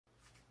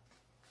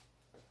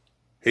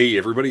Hey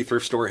everybody,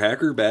 Thrift Store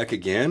Hacker back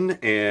again,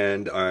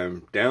 and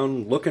I'm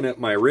down looking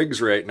at my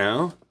rigs right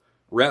now.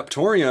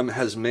 Raptoreum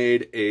has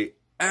made a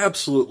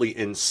absolutely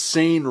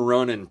insane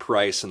run in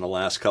price in the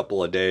last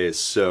couple of days,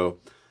 so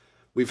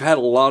we've had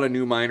a lot of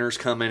new miners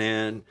coming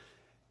in,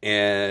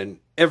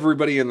 and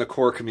everybody in the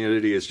core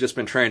community has just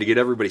been trying to get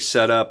everybody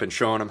set up and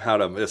showing them how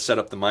to set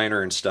up the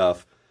miner and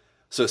stuff.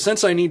 So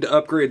since I need to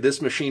upgrade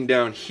this machine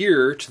down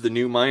here to the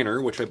new miner,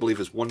 which I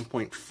believe is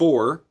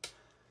 1.4,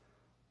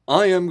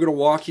 I am going to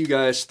walk you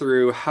guys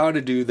through how to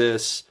do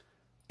this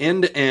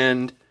end to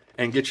end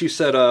and get you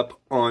set up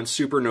on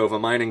Supernova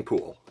Mining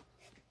Pool.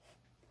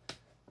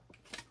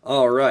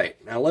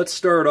 Alright, now let's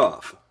start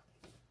off.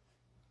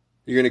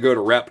 You're going to go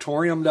to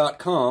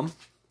Raptoreum.com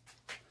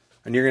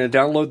and you're going to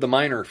download the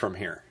miner from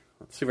here.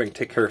 Let's see if I can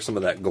take care of some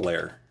of that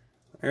glare.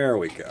 There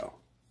we go.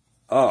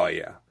 Oh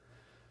yeah.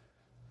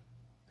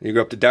 You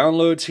go up to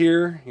downloads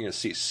here, you're going to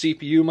see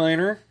CPU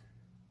miner.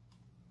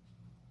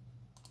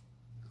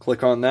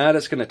 Click on that,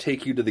 it's going to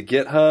take you to the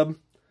GitHub. And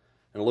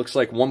it looks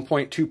like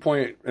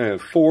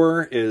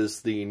 1.2.4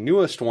 is the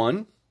newest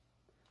one.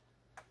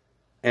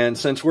 And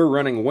since we're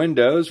running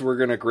Windows, we're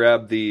going to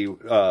grab the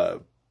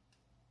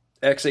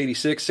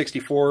x86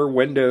 64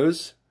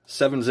 Windows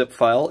 7-zip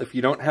file. If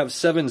you don't have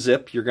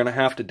 7-zip, you're going to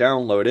have to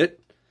download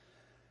it.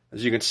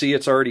 As you can see,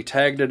 it's already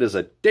tagged it as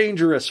a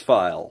dangerous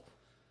file.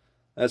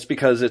 That's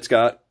because it's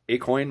got a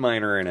coin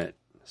miner in it.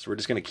 So we're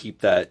just going to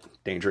keep that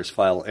dangerous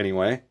file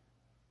anyway.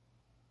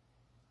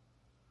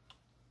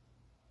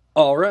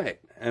 Alright,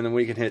 and then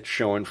we can hit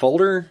show in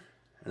folder,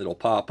 and it'll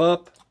pop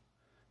up.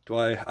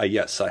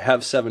 Yes, I have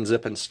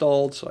 7-zip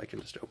installed, so I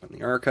can just open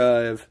the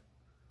archive.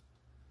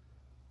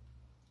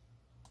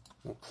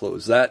 We'll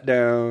close that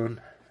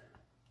down.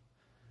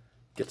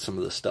 Get some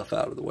of the stuff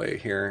out of the way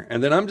here.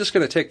 And then I'm just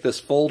going to take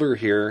this folder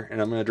here,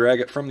 and I'm going to drag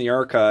it from the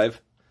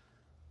archive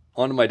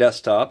onto my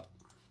desktop.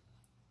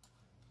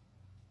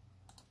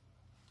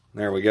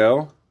 There we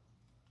go.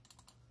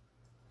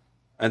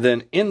 And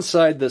then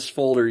inside this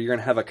folder, you're going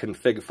to have a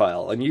config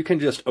file. And you can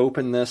just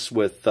open this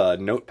with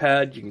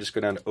Notepad. You can just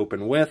go down to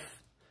Open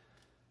With.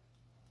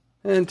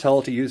 And tell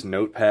it to use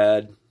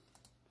Notepad.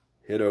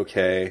 Hit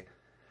OK.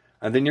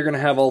 And then you're going to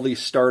have all these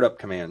startup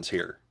commands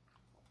here.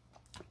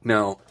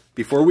 Now,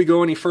 before we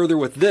go any further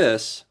with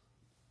this,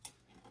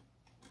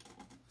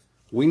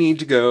 we need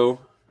to go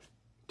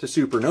to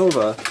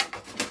Supernova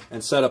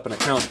and set up an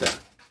account there.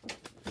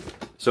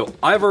 So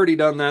I've already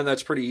done that.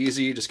 That's pretty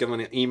easy. Just give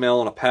them an email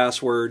and a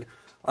password.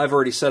 I've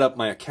already set up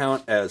my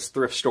account as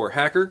Thrift Store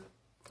Hacker.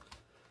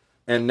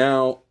 And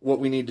now what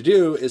we need to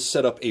do is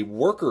set up a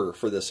worker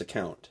for this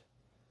account.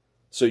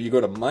 So you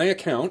go to My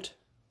Account,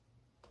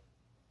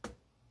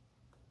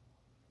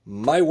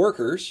 My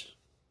Workers,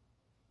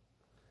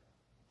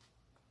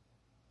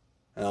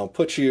 and I'll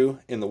put you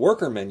in the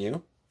worker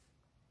menu.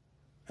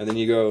 And then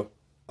you go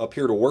up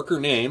here to worker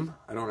name.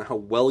 I don't know how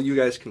well you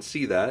guys can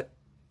see that.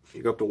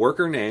 You go up to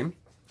worker name.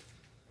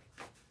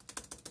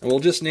 And we'll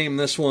just name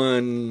this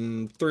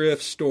one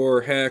Thrift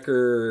Store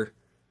Hacker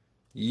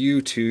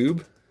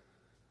YouTube.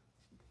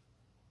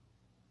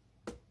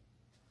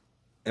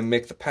 And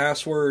make the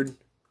password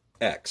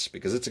X,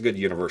 because it's a good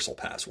universal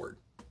password.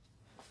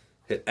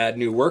 Hit Add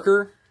New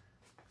Worker.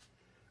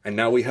 And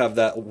now we have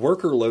that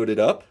worker loaded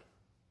up.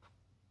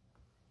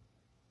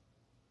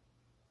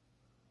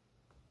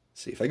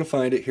 See if I can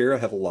find it here. I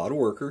have a lot of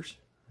workers.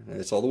 And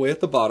it's all the way at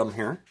the bottom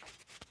here.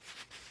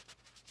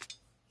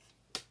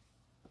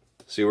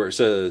 See where it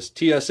says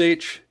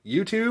TSH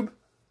YouTube?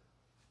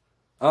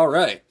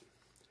 Alright.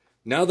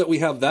 Now that we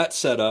have that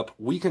set up,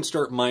 we can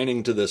start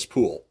mining to this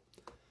pool.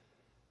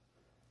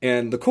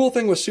 And the cool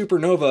thing with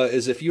Supernova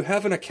is if you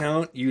have an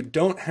account, you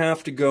don't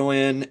have to go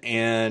in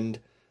and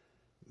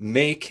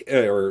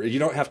or you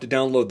don't have to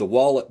download the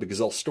wallet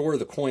because I'll store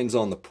the coins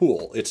on the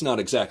pool. It's not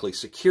exactly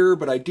secure,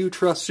 but I do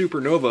trust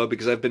Supernova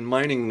because I've been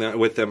mining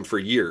with them for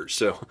years.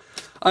 So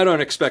I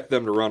don't expect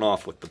them to run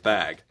off with the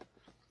bag.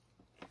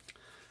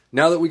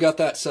 Now that we got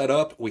that set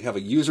up, we have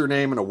a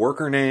username and a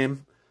worker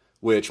name,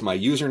 which my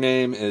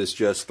username is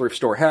just Thrift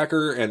Store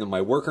Hacker, and then my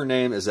worker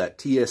name is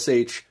at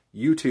TSH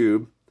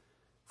YouTube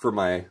for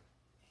my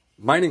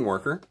mining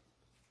worker.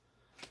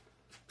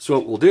 So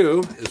what we'll do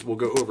is we'll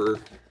go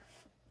over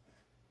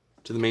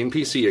to the main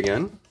PC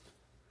again.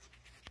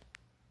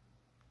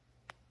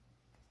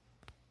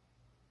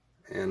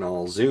 And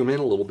I'll zoom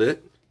in a little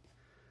bit.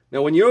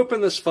 Now when you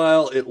open this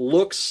file, it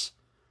looks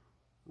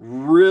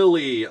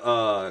really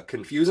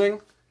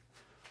confusing.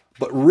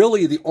 But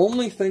really, the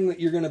only thing that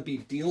you're going to be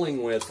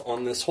dealing with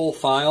on this whole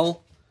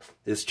file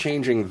is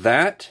changing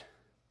that,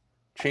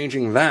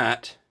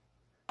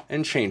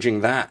 and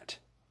changing that.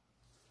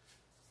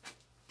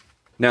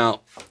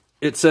 Now,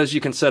 it says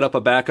you can set up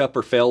a backup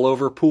or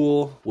failover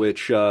pool,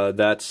 which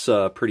that's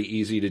pretty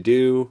easy to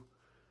do.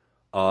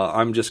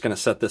 I'm just going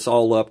to set this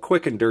all up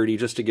quick and dirty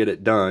just to get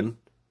it done.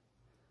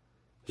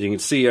 As you can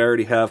see, I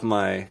already have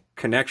my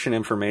connection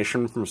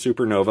information from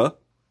Supernova.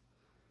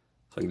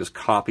 So I can just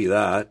copy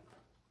that.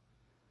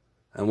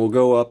 And we'll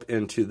go up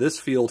into this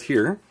field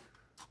here,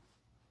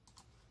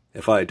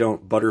 if I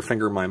don't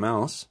butterfinger my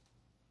mouse.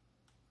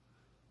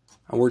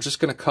 And we're just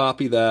going to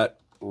copy that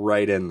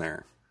right in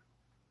there.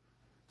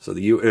 So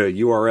the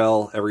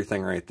URL,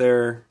 everything right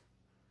there.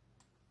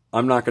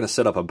 I'm not going to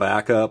set up a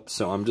backup,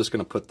 so I'm just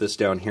going to put this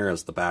down here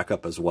as the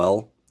backup as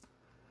well.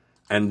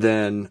 And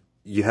then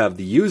you have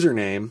the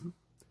username,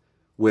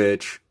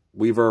 which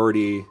we've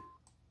already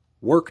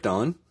worked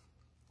on.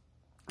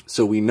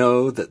 So we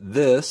know that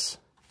this,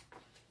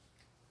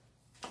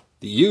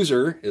 the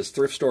user is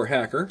Thrift Store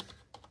Hacker.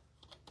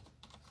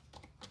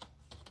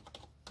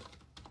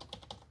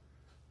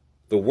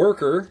 The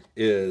worker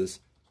is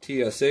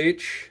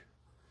TSH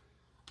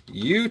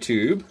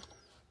YouTube.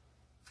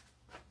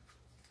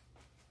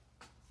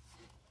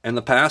 And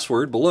the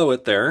password below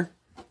it there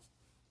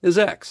is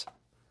X.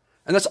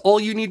 And that's all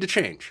you need to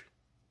change.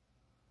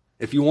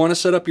 If you want to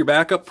set up your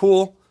backup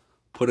pool,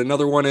 put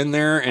another one in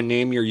there and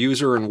name your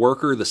user and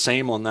worker the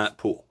same on that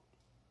pool.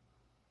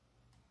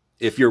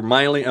 If you're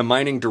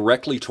mining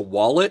directly to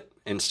wallet,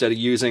 instead of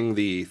using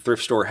the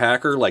Thrift Store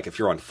Hacker, like if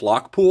you're on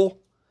Flockpool,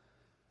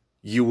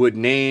 you would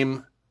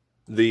name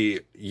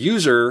the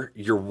user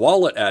your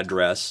wallet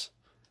address,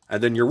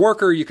 and then your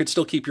worker, you could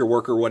still keep your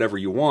worker whatever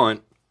you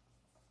want,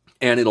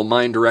 and it'll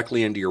mine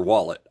directly into your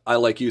wallet. I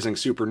like using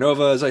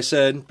Supernova, as I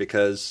said,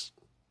 because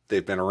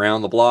they've been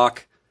around the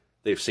block.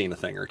 They've seen a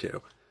thing or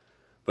two.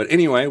 But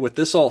anyway, with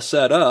this all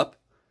set up,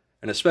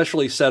 and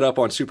especially set up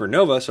on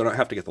Supernova so I don't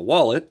have to get the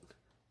wallet,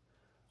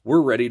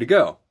 we're ready to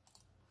go.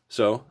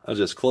 So I'll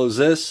just close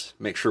this,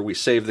 make sure we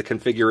save the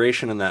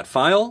configuration in that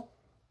file,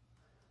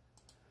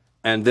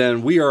 and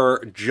then we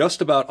are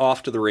just about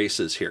off to the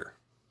races here.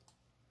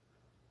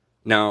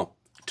 Now,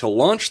 to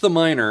launch the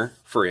miner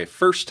for a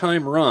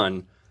first-time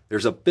run,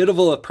 there's a bit of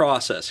a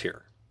process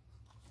here.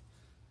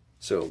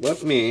 So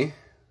let me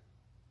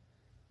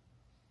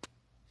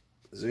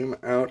zoom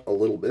out a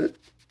little bit.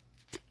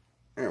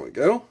 There we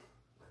go.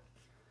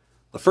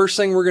 The first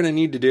thing we're going to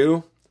need to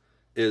do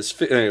is,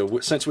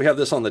 since we have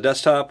this on the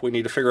desktop, we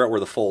need to figure out where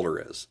the folder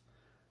is.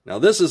 Now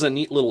this is a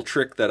neat little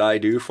trick that I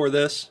do for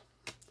this,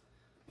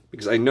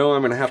 because I know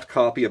I'm going to have to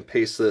copy and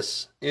paste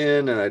this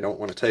in, and I don't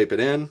want to type it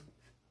in.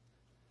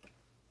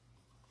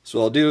 So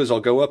what I'll do is I'll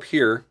go up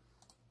here,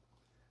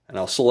 and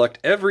I'll select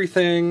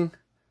everything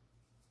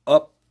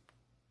up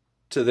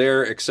to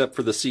there except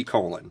for the C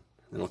colon.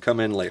 And it'll come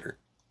in later.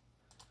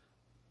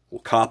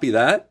 We'll copy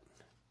that.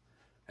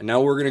 And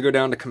now we're going to go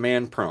down to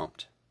command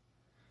prompt.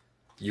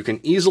 You can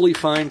easily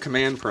find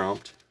command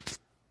prompt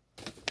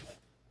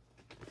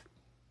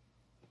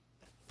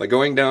by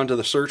going down to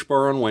the search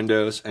bar on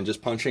Windows and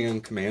just punching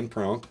in command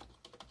prompt.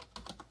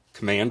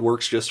 Command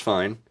works just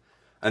fine.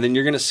 And then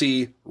you're going to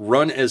see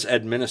run as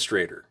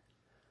administrator.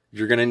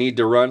 You're going to need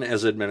to run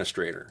as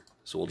administrator.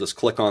 So we'll just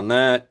click on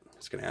that.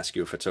 It's going to ask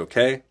you if it's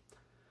okay.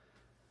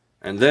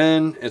 And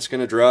then it's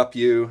going to drop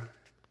you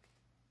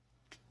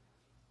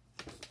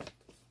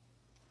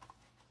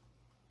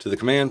to the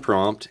command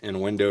prompt in a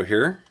window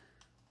here.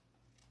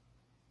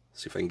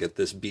 See if I can get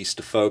this beast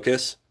to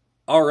focus.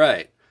 All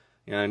right.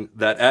 And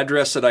that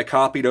address that I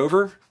copied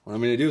over, what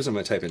I'm going to do is I'm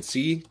going to type in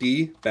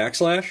CD /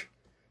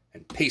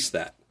 and paste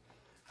that.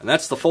 And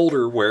that's the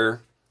folder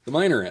where the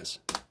miner is.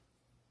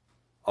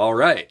 All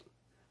right.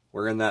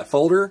 We're in that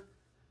folder.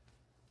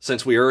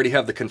 Since we already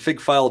have the config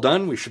file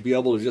done, we should be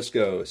able to just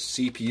go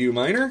CPU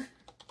miner.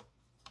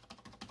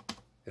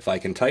 If I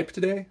can type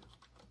today.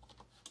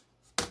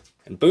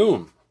 And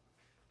boom.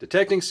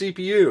 Detecting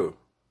CPU.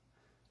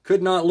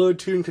 Could not load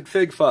tune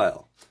config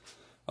file.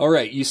 All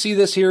right, you see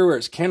this here where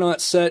it's cannot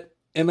set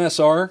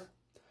MSR?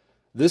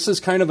 This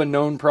is kind of a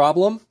known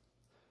problem.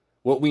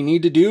 What we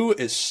need to do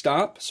is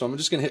stop. So I'm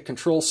just going to hit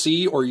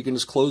Control-C, or you can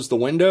just close the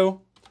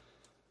window.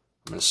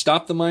 I'm going to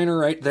stop the miner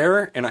right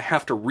there, and I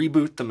have to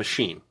reboot the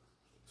machine.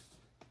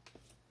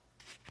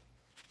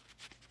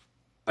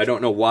 I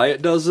don't know why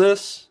it does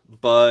this,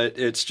 but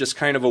it's just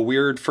kind of a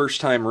weird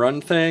first-time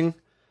run thing.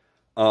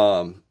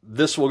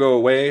 This will go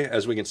away.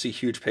 As we can see,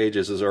 Huge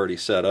Pages is already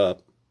set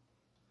up.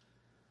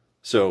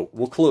 So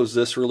we'll close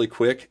this really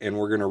quick, and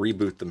we're going to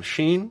reboot the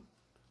machine.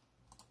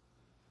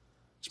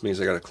 Which means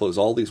I got to close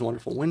all these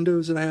wonderful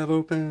windows that I have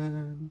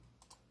open.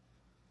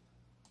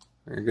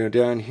 We're going to go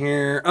down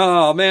here.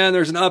 Oh man,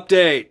 there's an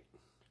update.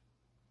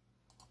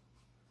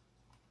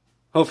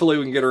 Hopefully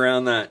we can get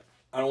around that.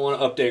 I don't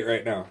want to update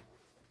right now. I'm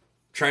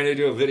trying to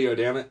do a video,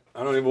 damn it.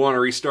 I don't even want to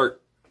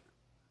restart.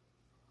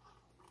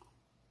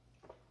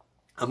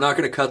 I'm not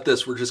going to cut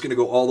this. We're just going to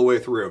go all the way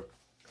through.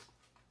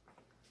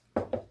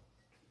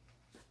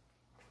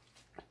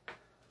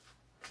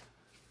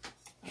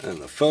 And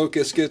the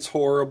focus gets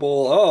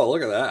horrible. Oh,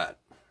 look at that.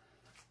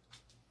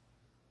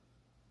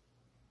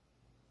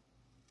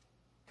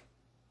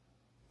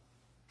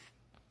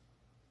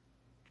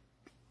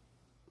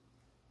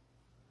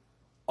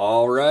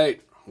 All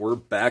right, we're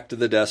back to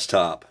the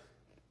desktop.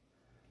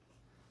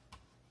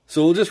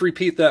 So we'll just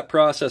repeat that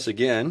process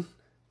again,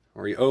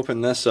 where you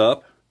open this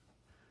up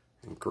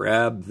and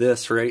grab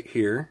this right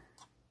here.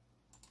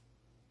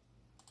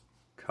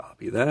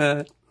 Copy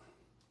that.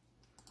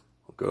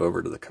 We'll go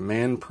over to the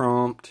command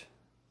prompt.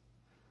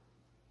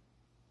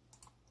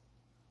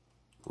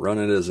 Run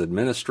it as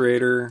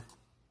administrator.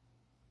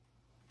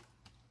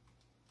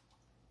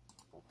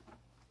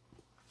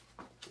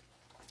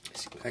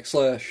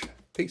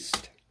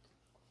 /paste.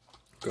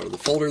 Go to the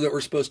folder that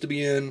we're supposed to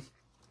be in.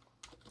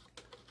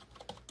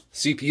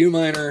 CPU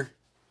miner.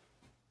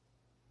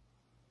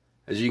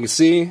 As you can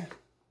see,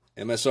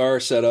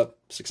 MSR set up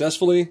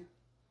successfully.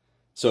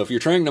 So if you're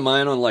trying to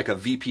mine on like a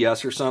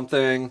VPS or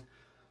something,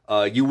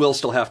 you will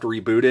still have to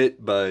reboot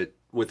it, but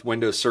with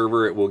Windows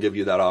Server, it will give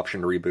you that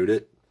option to reboot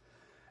it.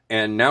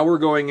 And now we're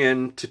going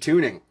into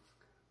tuning.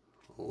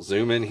 We'll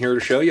zoom in here to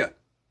show you.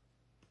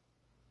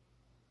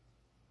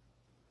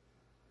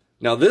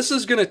 Now this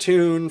is going to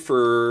tune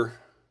for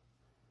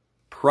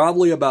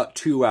probably about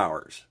 2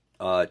 hours.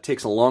 It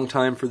takes a long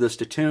time for this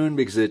to tune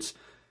because it's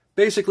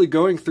basically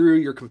going through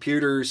your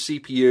computer's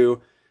CPU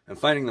and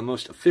finding the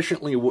most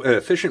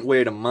efficient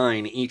way to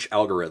mine each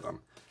algorithm.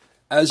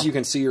 As you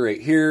can see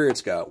right here,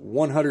 it's got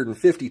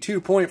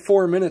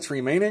 152.4 minutes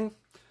remaining.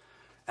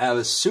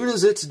 As soon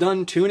as it's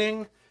done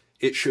tuning,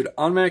 it should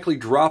automatically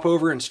drop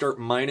over and start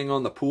mining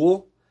on the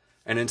pool.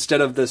 And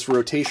instead of this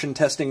rotation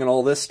testing and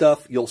all this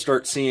stuff, you'll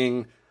start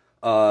seeing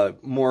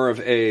more of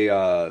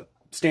a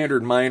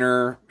standard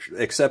miner,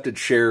 accepted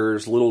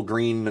shares, little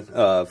green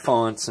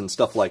fonts and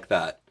stuff like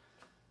that.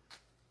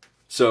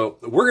 So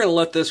we're going to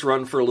let this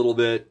run for a little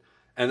bit,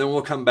 and then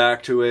we'll come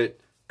back to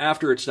it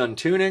after it's done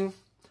tuning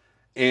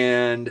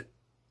and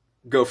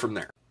go from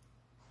there.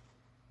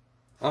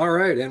 All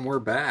right, and we're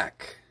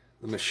back.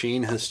 The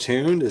machine has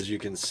tuned. As you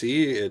can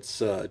see,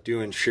 it's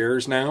doing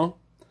shares now.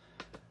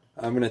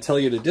 I'm going to tell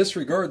you to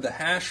disregard the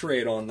hash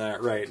rate on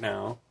that right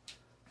now,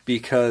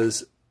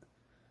 because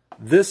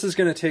this is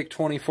going to take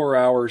 24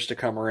 hours to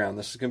come around.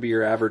 This is going to be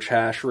your average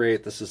hash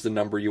rate. This is the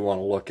number you want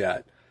to look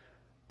at.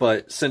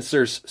 But since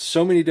there's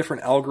so many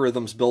different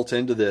algorithms built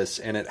into this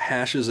and it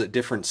hashes at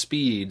different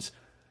speeds,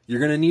 you're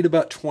going to need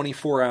about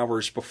 24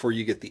 hours before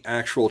you get the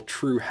actual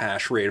true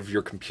hash rate of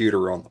your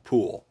computer on the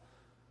pool.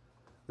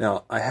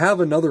 Now, I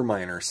have another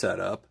miner set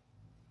up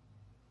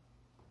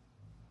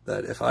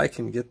that if I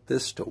can get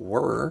this to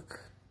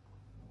work,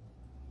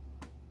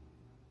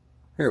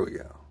 here we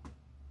go.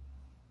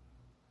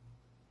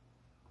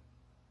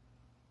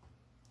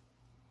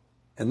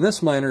 And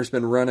this miner's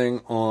been running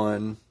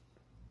on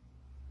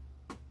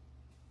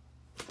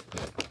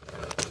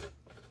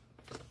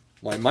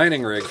my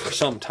mining rig for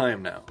some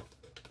time now.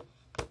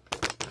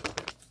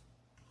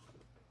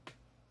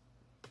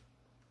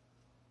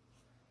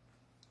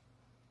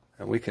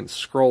 And we can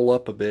scroll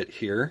up a bit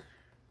here.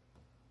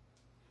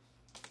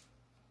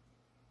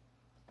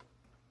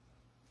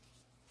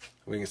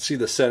 We can see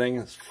the setting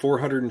is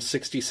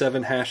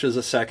 467 hashes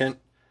a second,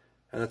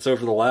 and that's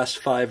over the last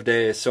 5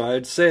 days. So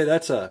I'd say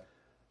that's a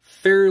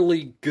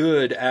fairly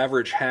good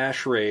average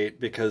hash rate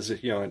because,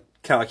 you know, it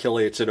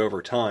calculates it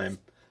over time.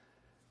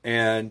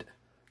 And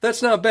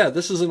that's not bad.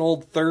 This is an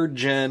old 3rd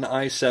gen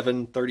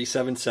i7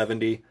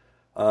 3770.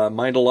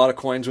 Mined a lot of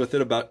coins with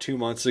it about 2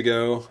 months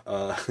ago.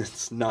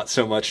 It's not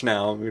so much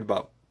now. I mean,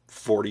 about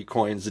 40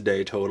 coins a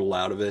day total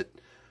out of it.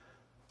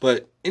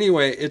 But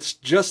anyway, it's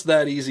just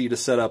that easy to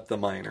set up the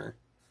miner.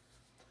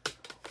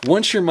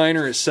 Once your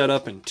miner is set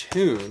up and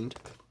tuned,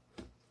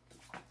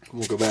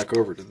 we'll go back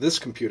over to this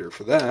computer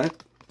for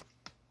that.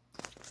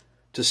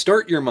 To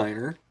start your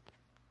miner,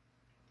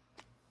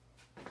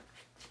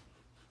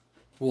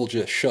 we'll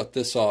just shut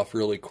this off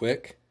really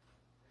quick.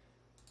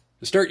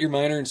 To start your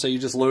miner, and so you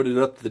just load it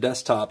up to the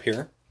desktop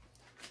here,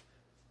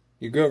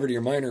 you go over to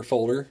your miner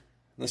folder.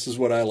 This is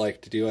what I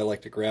like to do. I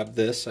like to grab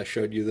this. I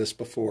showed you this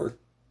before.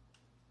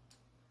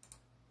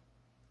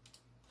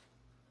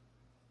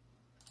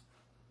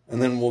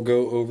 And then we'll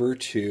go over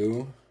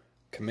to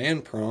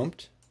command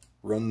prompt,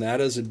 run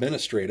that as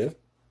administrative.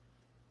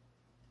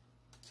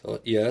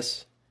 So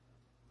yes.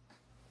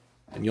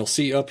 And you'll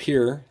see up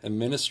here,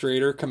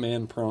 administrator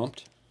command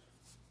prompt,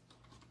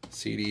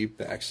 cd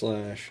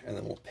 /, and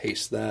then we'll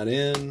paste that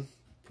in.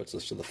 Puts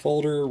us to the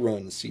folder,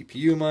 run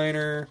CPU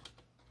miner.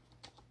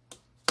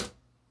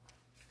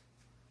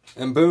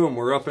 And boom,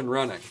 we're up and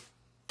running.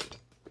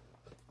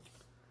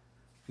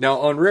 Now,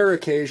 on rare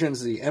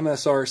occasions, the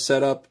MSR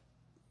setup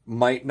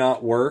might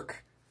not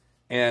work,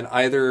 and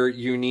either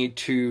you need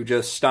to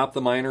just stop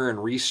the miner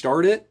and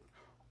restart it,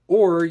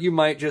 or you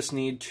might just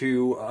need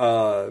to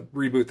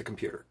reboot the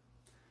computer.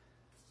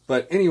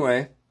 But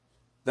anyway,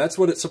 that's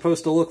what it's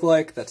supposed to look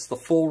like. That's the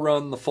full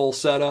run, the full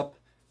setup.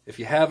 If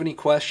you have any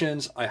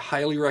questions, I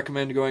highly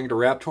recommend going to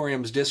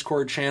Raptoreum's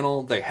Discord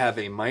channel. They have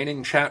a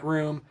mining chat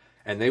room,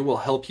 and they will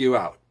help you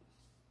out.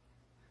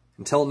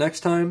 Until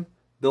next time,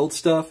 build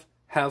stuff,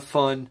 have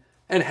fun,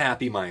 and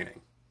happy mining.